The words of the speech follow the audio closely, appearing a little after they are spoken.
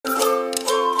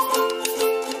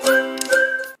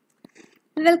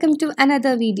Welcome to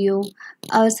another video.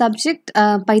 Our subject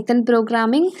Python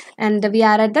programming, and we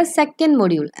are at the second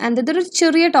module. And this is a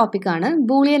cheerier topic ആണ്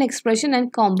Boolean expression and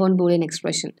compound Boolean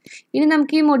expression. ഇനി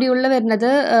നമുക്ക് ഈ മൊഡ്യൂളിൽ വരുന്നത്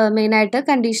main ആയിട്ട്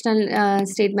conditional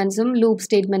സ്റ്റേറ്റ്മെന്റ്സും loop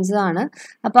സ്റ്റേറ്റ്മെന്റ്സും ആണ്.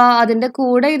 അപ്പോൾ അതിന്റെ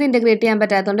കൂടെ ഇത് ഇന്റഗ്രേറ്റ് ചെയ്യാൻ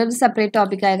പറ്റാത്തതുകൊണ്ട് ഒരു സെപ്പറേറ്റ്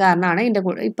ടോപ്പിക് ആയ കാരണമാണ്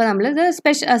ഇപ്പോൾ നമ്മൾ ഇത്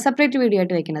സെപ്പറേറ്റ് വീഡിയോ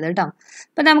ആയിട്ട് വെക്കുന്നത് കേട്ടോ.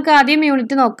 അപ്പോൾ നമുക്ക് ആദ്യം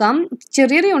യൂണിറ്റ് നോക്കാം.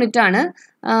 ചെറിയൊരു യൂണിറ്റ് ആണ്.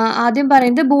 ആദ്യം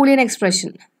പറയുന്നത്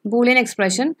Boolean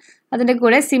expression. അതിന്റെ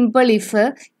കൂടെ simple if,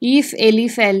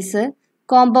 എലിഫ്, else,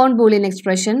 compound Boolean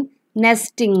expression,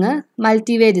 nesting,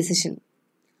 മൾട്ടിവേ decision.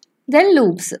 Then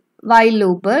loops, while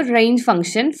loop, range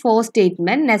function, four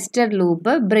statement, nested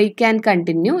loop, break and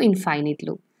continue, infinite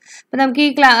loop. അപ്പോൾ നമുക്ക്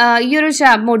ഈ ഒരു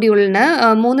മൊഡ്യൂളിന്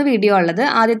 3 വീഡിയോ ഉള്ളത്.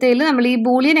 ആദ്യത്തേതിൽ നമ്മൾ ഈ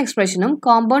ബൂളിയൻ എക്സ്പ്രഷനും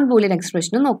കോമ്പൗണ്ട് ബൂളിയൻ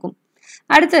എക്സ്പ്രഷനും നോക്കും.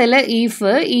 അടുത്തതിൽ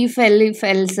ഇഫ്,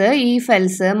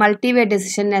 എൽസ്, മൾട്ടിവേ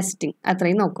ഡിസിഷൻ, നെസ്റ്റിംഗ്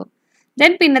അത്രയും നോക്കും.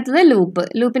 Then പിന്നത്തത്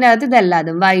ലൂപ്പിനകത്ത്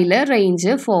ഇതെല്ലാതും വൈല്,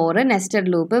 range, four, nested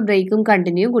loop, ബ്രേക്കും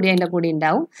കണ്ടിന്യൂയും കൂടി അതിൻ്റെ കൂടി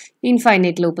ഉണ്ടാവും,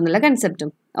 ഇൻഫൈനൈറ്റ് ലൂപ്പ് എന്നുള്ള കൺസെപ്റ്റും.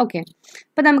 ഓക്കെ,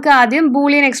 അപ്പം നമുക്ക് ആദ്യം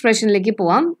ബൂളിയൻ എക്സ്പ്രഷനിലേക്ക്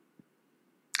പോവാം.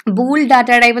 ബൂൾ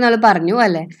ഡാറ്റ ടൈപ്പ് നമ്മൾ പറഞ്ഞു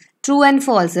അല്ലേ, true and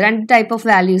false, 2 type of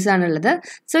values ആണുള്ളത്.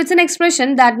 So it's an expression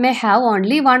that may have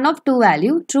only 1 of 2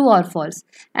 value, true or false.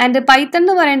 And Python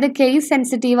എന്ന് പറയുന്നത് കേസ്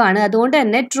സെൻസിറ്റീവ് ആണ്. അതുകൊണ്ട്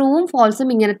തന്നെ ട്രൂവും ഫോൾസും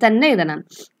ഇങ്ങനെ തന്നെ എഴുതണം.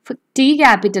 ടി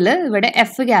ക്യാപിറ്റൽ, ഇവിടെ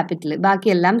എഫ് ക്യാപിറ്റൽ,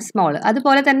 ബാക്കിയെല്ലാം സ്മോൾ.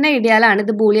 അതുപോലെ തന്നെ എഴുതിയാലാണ്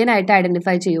ഇത് ബൂളിയൻ ആയിട്ട്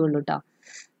ഐഡന്റിഫൈ ചെയ്യുള്ളൂ കേട്ടോ.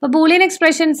 അപ്പോൾ ബൂളിയൻ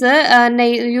എക്സ്പ്രഷൻസ്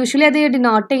യൂഷ്വലി അത്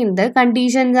ഡിനോട്ട് ചെയ്യുന്നത്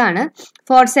കണ്ടീഷൻസ് ആണ്.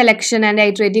 Four selection and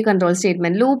iterative control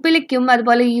statement, ലൂപ്പിലേക്കും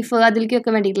അതുപോലെ ഈഫ്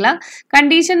അതിലേക്കൊക്കെ വേണ്ടിയിട്ടുള്ള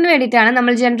കണ്ടീഷന് വേണ്ടിയിട്ടാണ്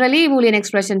നമ്മൾ ജനറലി ബൂളിയൻ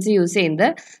എക്സ്പ്രഷൻസ് യൂസ് ചെയ്യുന്നത്.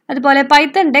 അതുപോലെ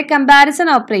പൈത്തണിന്റെ കമ്പാരിസൺ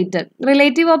ഓപ്പറേറ്റർ,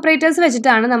 റിലേറ്റീവ് ഓപ്പറേറ്റേഴ്സ്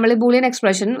വെച്ചിട്ടാണ് നമ്മൾ ബൂളിയൻ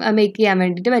എക്സ്പ്രഷൻ മേക്ക് ചെയ്യാൻ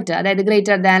വേണ്ടിയിട്ട് പറ്റുക. അതായത്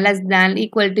greater than, less than,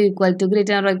 equal to,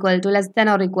 greater or equal to, less than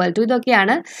or equal to,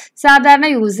 ഇതൊക്കെയാണ് സാധാരണ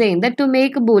യൂസ് ചെയ്യുന്നത് to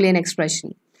make Boolean expression.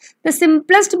 The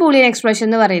simplest Boolean expression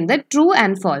എന്ന് പറയുന്നത് true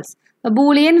and false.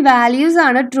 Boolean values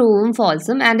ആണ് ട്രൂവും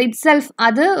ഫോൾസും, ആൻഡ് ഇറ്റ് സെൽഫ്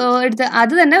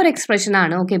അത് തന്നെ ഒരു expression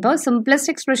ആണ്. ഓക്കെ, ഇപ്പോൾ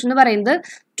സിംപ്ലസ്റ്റ് എക്സ്പ്രഷൻ എന്ന് പറയുന്നത്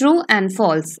ട്രൂ ആൻഡ്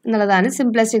ഫോൾസ് എന്നുള്ളതാണ്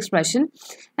സിംപ്ലസ്റ്റ് എക്സ്പ്രഷൻ.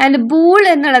 ആൻഡ് ബൂൾ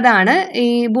എന്നുള്ളതാണ് ഈ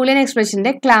Boolean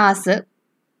എക്സ്പ്രഷന്റെ class.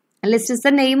 List is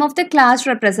the name of the class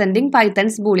representing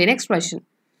pythons Boolean expression.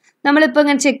 നമ്മളിപ്പോൾ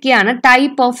ഇങ്ങനെ ചെക്ക് ചെയ്യാണ്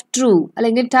ടൈപ്പ് ഓഫ് ട്രൂ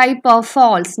അല്ലെങ്കിൽ ടൈപ്പ് ഓഫ്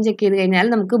ഫോൾസ് ചെക്ക് ചെയ്ത് കഴിഞ്ഞാൽ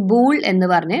നമുക്ക് ബൂൾ എന്ന്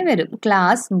പറഞ്ഞ് വരും,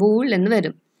 ക്ലാസ് ബൂൾ എന്ന്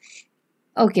വരും.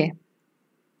 ഓക്കെ,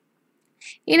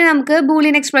 ഇനി നമുക്ക്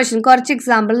ബൂളിയൻ എക്സ്പ്രഷൻ കുറച്ച്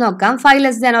എക്സാമ്പിൾ നോക്കാം. 5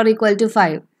 less than or equal to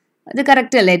 5, ഇത്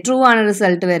കറക്റ്റ് അല്ലേ, ട്രൂ ആണ്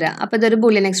റിസൾട്ട് വരിക. അപ്പോൾ ഇതൊരു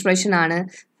ബൂളിയൻ എക്സ്പ്രഷൻ ആണ്.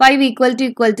 5 equal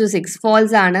to 6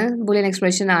 ഫോൾസ് ആണ്, ബൂളിയൻ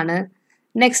എക്സ്പ്രഷൻ ആണ്.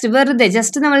 നെക്സ്റ്റ് വെറുതെ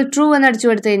ജസ്റ്റ് നമ്മൾ ട്രൂ എന്ന് അടിച്ചു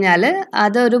കൊടുത്തു കഴിഞ്ഞാൽ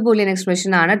അതൊരു ബൂളിയൻ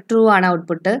എക്സ്പ്രഷൻ ആണ്, ട്രൂ ആണ്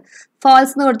ഔട്ട്പുട്ട്.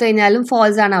 ഫോൾസ് എന്ന് കൊടുത്തു കഴിഞ്ഞാലും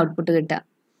ഫോൾസ് ആണ് ഔട്ട്പുട്ട് കിട്ടുക.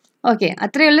 ഓക്കെ,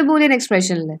 അത്രയേ ഉള്ളൂ ബൂളിയൻ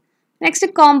എക്സ്പ്രഷനിൽ.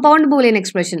 Next compound Boolean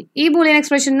expression. ഈ ബൂളിയൻ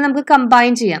എക്സ്പ്രഷനെ നമുക്ക്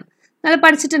കമ്പൈൻ ചെയ്യാം. നമ്മൾ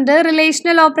പഠിച്ചിട്ടുണ്ട്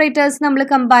റിലേഷണൽ ഓപ്പറേറ്റേഴ്സ് നമ്മൾ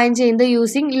കമ്പൈൻ ചെയ്യുന്നത്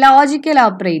യൂസിങ് ലോജിക്കൽ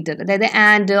ഓപ്പറേറ്റർ, അതായത്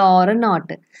ആൻഡ്, ഓർ,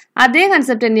 നോട്ട്. അതേ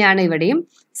കൺസെപ്റ്റ് തന്നെയാണ് ഇവിടെയും.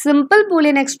 Simple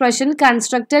Boolean expression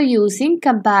constructed using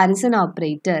comparison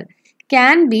operator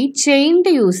can be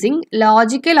chained using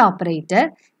logical operator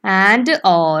and,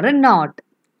 or, not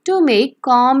to make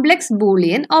complex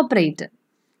Boolean operator.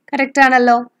 Correct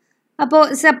ആണല്ലോ. അപ്പോൾ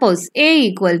suppose A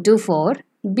equal to 4,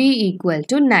 B equal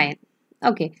to 9,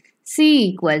 okay, C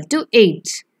equal to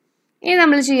 8. ഇനി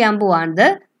നമ്മൾ ചെയ്യാൻ പോവാണത്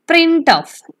print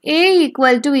of A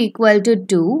equal to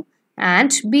 2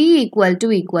 and B equal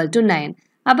to 9.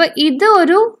 അപ്പൊ ഇത്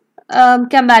ഒരു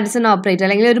comparison operator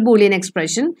അല്ലെങ്കിൽ ഒരു ബൂളിയൻ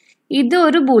എക്സ്പ്രഷൻ, ഇത്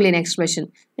ഒരു ബൂളിയൻ എക്സ്പ്രഷൻ.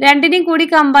 രണ്ടിനെയും കൂടി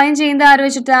കമ്പൈൻ ചെയ്യുന്നത് ആര്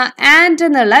വെച്ചിട്ടാ? ആൻഡ്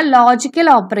എന്നുള്ള ലോജിക്കൽ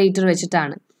ഓപ്പറേറ്റർ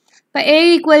വെച്ചിട്ടാണ്. അപ്പൊ A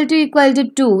equal to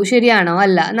 2 ശരിയാണോ?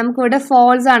 അല്ല, നമുക്കിവിടെ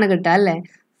ഫോൾസ് ആണ് കിട്ടുക അല്ലേ.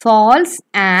 False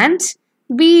and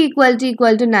B equal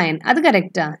to 9, അത്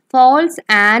correct. False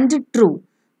and true,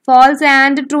 false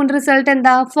and ട്രൂന്റെ result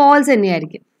എന്താ? ഫോൾസ്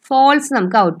തന്നെയായിരിക്കും. ഫോൾസ്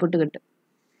നമുക്ക് ഔട്ട്പുട്ട് കിട്ടും.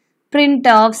 Print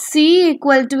of C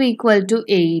equal to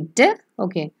 8,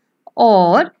 okay,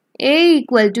 or A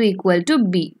equal to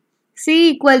B. C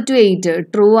equal to 8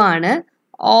 true ആണ്,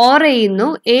 or ചെയ്യുന്നു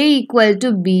A equal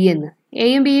to B എന്ന്.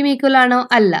 എയും ബിയും ഈക്വൽ ആണോ?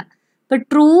 അല്ല. ഇപ്പൊ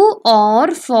ട്രൂ ഓർ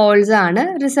ഫോൾസ് ആണ്,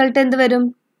 റിസൾട്ട് എന്ത് വരും?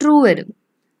 ട്രൂ വരും,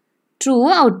 ട്രൂ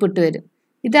ഔട്ട്പുട്ട് വരും.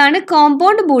 ഇതാണ്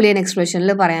കോമ്പൗണ്ട് ബൂളിയൻ എക്സ്പ്രഷനിൽ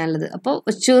പറയാനുള്ളത്. അപ്പോൾ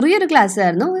ചെറിയൊരു ക്ലാസ്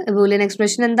ആയിരുന്നു. ബൂളിയൻ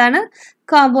എക്സ്പ്രഷൻ എന്താണ്,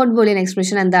 കോമ്പൗണ്ട് ബൂളിയൻ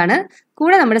എക്സ്പ്രഷൻ എന്താണ്,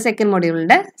 കൂടെ നമ്മുടെ സെക്കൻഡ്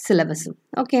മൊഡ്യൂളിന്റെ സിലബസും.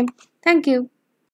 Okay, thank you.